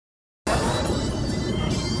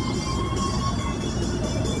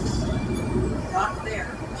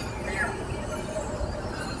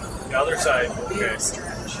other side. Okay. Big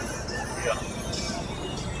stretch. Yeah.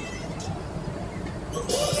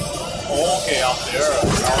 Oh, okay, up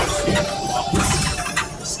there.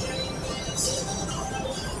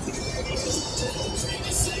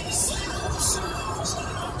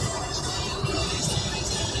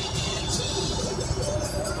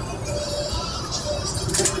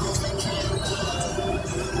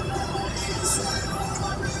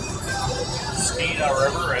 Skeena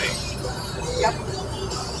River, right? Yep.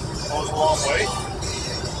 Goes a long way.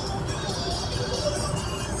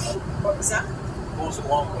 What was that? Goes a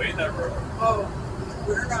long way, that river. Oh,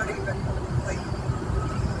 we're not even, like,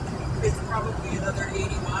 it's probably another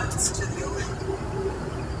 80 miles to the ocean.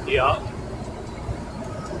 Yeah.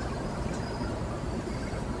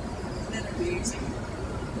 Isn't it amazing?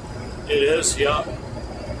 It is, yeah.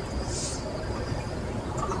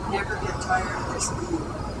 Never get tired of this view.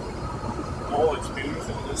 Oh, it's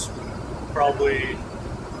beautiful. This probably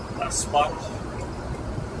a spot.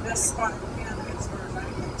 Best spot in Canada as far as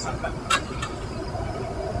I'm concerned.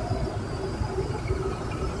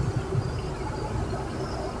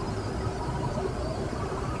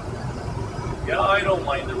 Yeah, I don't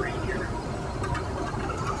mind the rain here.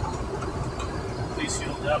 At least you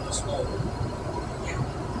don't have the snow. Yeah.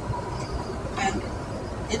 And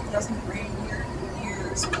it doesn't rain here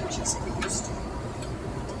near as much as it used to.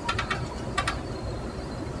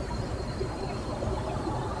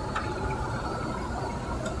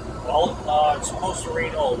 Well, it's supposed to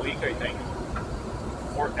rain all week, I think.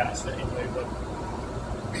 Forecast anyway, but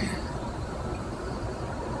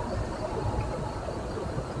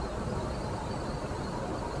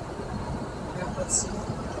Yeah, let's see.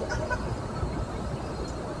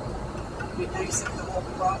 It'd be nice if the whole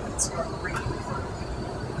province got rain for a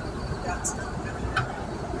week. That's not gonna happen.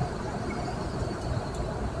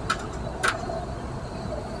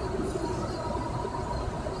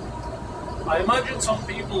 I imagine some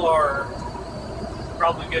people are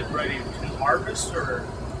probably getting ready to harvest, or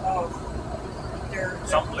Oh, there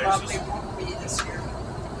Some places. probably won't be this year.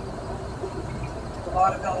 A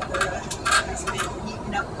lot of Alberta has been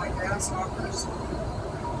eaten up by grasshoppers,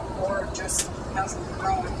 or just hasn't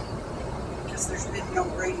grown because there's been no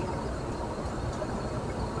rain.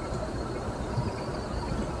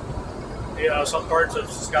 yeah, some parts of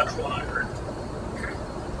Saskatchewan, I heard.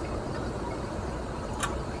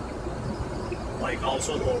 Like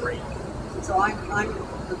also no rain. So I'm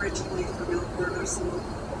originally from Alberta, so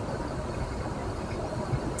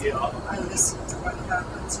Yeah, I listen to what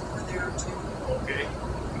happens over there too. okay.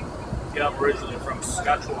 Yeah, I'm originally from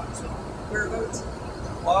Saskatchewan, so. Whereabouts?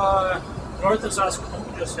 North of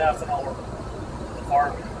Saskatoon, just half an hour. The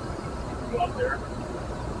farm. Go up there.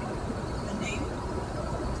 The name?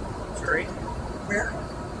 Sorry. Where?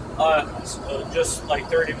 Just like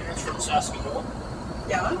 30 minutes from Saskatoon.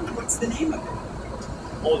 Yeah. What's the name of it?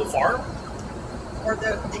 Oh, the farm? Or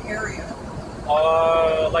the area?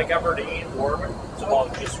 Like Aberdeen, Warman. It's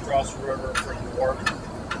about just across the river from Warman.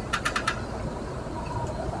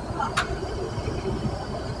 Huh.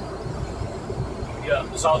 Yeah,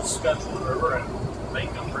 the South Saskatchewan River, I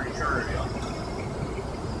think, I'm pretty sure, yeah.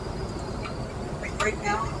 Like right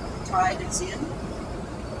now, the tide is in.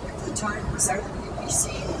 If the tide was out, you'd be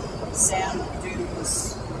seeing sand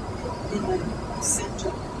dunes in the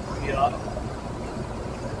center. Yeah.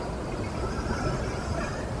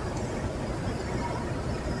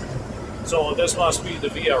 So this must be the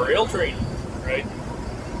Via Rail train, right?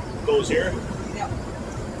 Goes here. Yeah.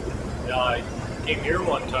 Yeah, I came here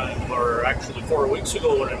one time, or actually 4 weeks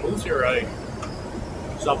ago when I moved here, I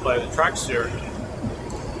was up by the tracks here.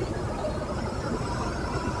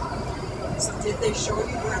 So did they show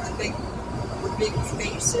you where the big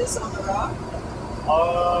face is on the rock?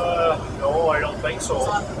 No, I don't think It's so.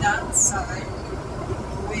 on that side,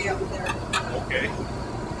 way up there. Okay.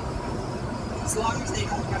 As long as they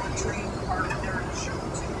don't have a train parked there to show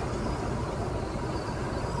it to you.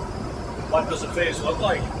 What does the face look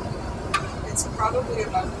like? It's probably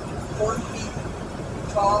about 4 feet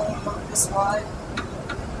tall, about this wide.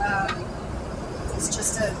 It's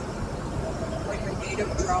just like a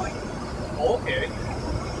native drawing. Okay.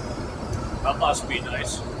 That must be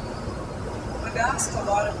nice. I've asked a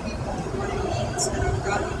lot of people what it means, and I've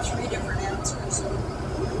gotten 3 different answers.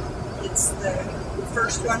 It's the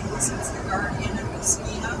first one was it's the guardian of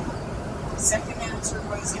Skeena. The second answer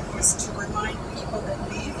was it was to remind people that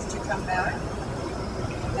leave to come back.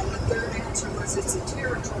 And the third answer was it's a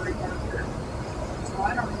territory marker. So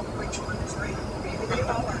I don't know which one is right. Maybe they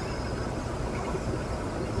all are.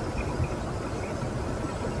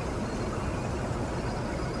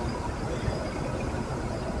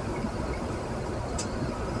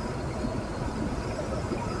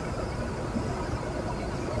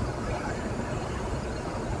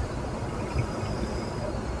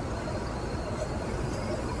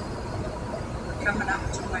 coming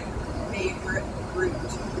up to my favorite route.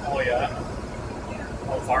 Oh yeah. Yeah,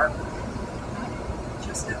 How far?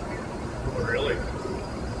 just up here. Oh, really?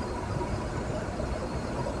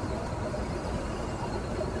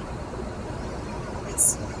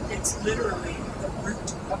 It's literally the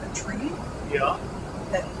root of a tree Yeah.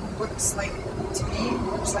 that looks like, to me,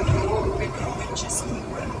 looks like the old wicked witches keep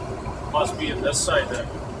it. Must be in this side then.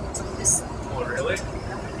 So this, Oh, really?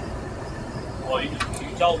 Well, you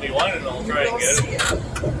tell me one and I'll try and get see it.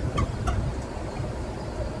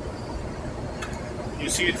 You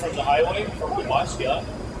see it from the highway, from the bus, yeah?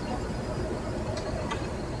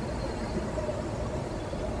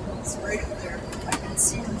 It's right up there. I can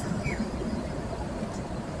see them from here.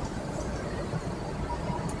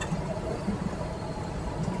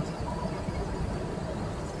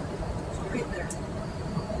 It's right there.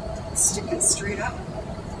 It's sticking straight up.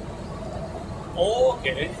 Oh,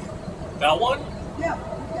 okay. That one? Yeah,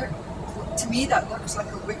 there. To me, that looks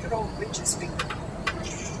like a wicked old witch's finger.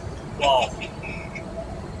 Wow.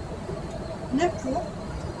 Isn't that cool?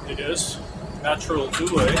 It is. Natural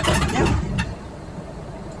too, eh? Yeah.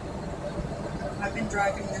 I've been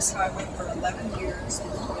driving this highway for 11 years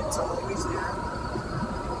and it's always there.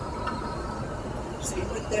 Same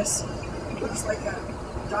with this. It looks like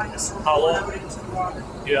a dinosaur How going long? out into the water.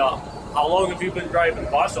 Yeah. How long have you been driving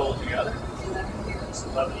bus altogether? 11 years.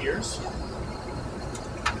 11 years? Yeah.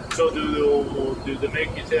 So do they make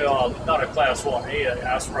you take, not a class 1A, I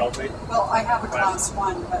asked probably. Well, I have a class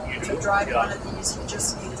 1, but You to do? drive Yeah. one of these, you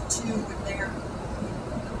just need a 2 with there.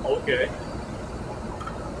 Okay.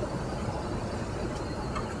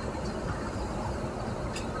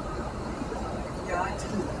 Yeah,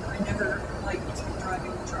 I never liked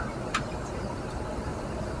driving a truck.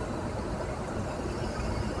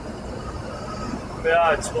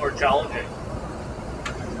 Yeah, it's more challenging.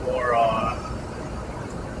 More,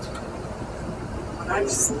 When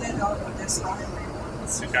I've slid out of this highway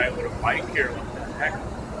once. the guy with a bike here, what the heck?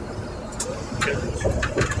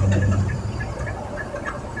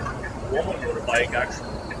 Woman with a bike, actually.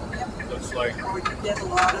 Looks like, Oh, you get a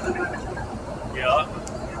lot of them out here. yeah.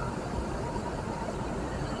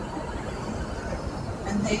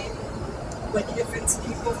 And they, like if it's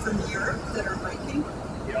people from Europe that are biking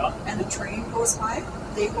Yeah. and a train goes by,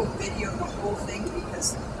 they will video the whole thing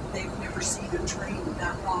because they've never seen a train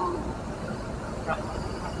that long.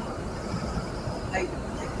 Like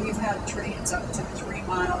we've had trains up to 3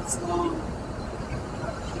 miles long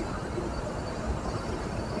up here.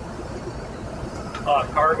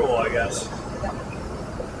 Cargo, I guess. Yeah.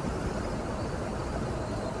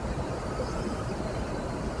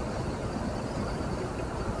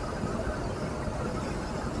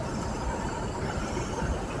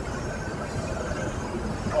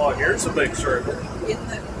 Oh, here's a big circle.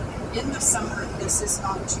 In the summer, this is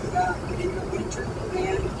not too bad, but in the winter,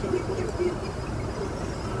 man, can it get windy?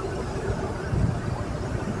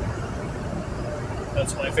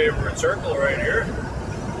 That's my favorite circle right here.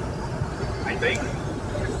 I think.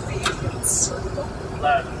 Your favorite circle.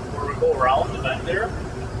 That where we go around the bend there.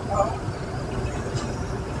 Oh,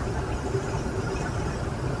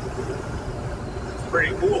 It's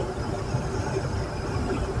pretty cool.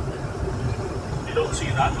 You don't see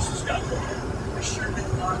that in Saskatchewan. there's sure been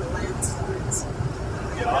a lot of landslides.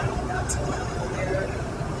 Yeah. That's one there.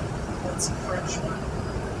 That's a fresh one.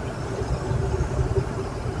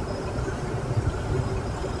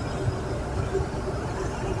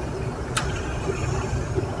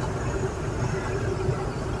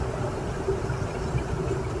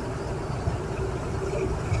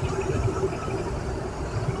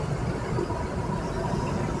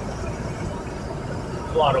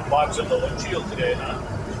 A lot of bugs in the windshield today, huh?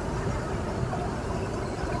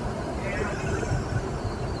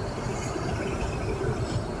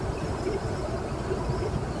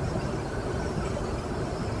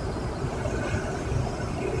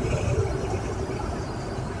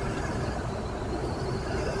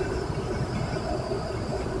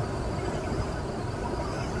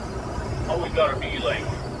 Oh, we gotta be like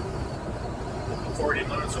 40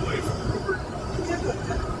 minutes away from Rupert. Yeah,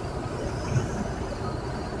 but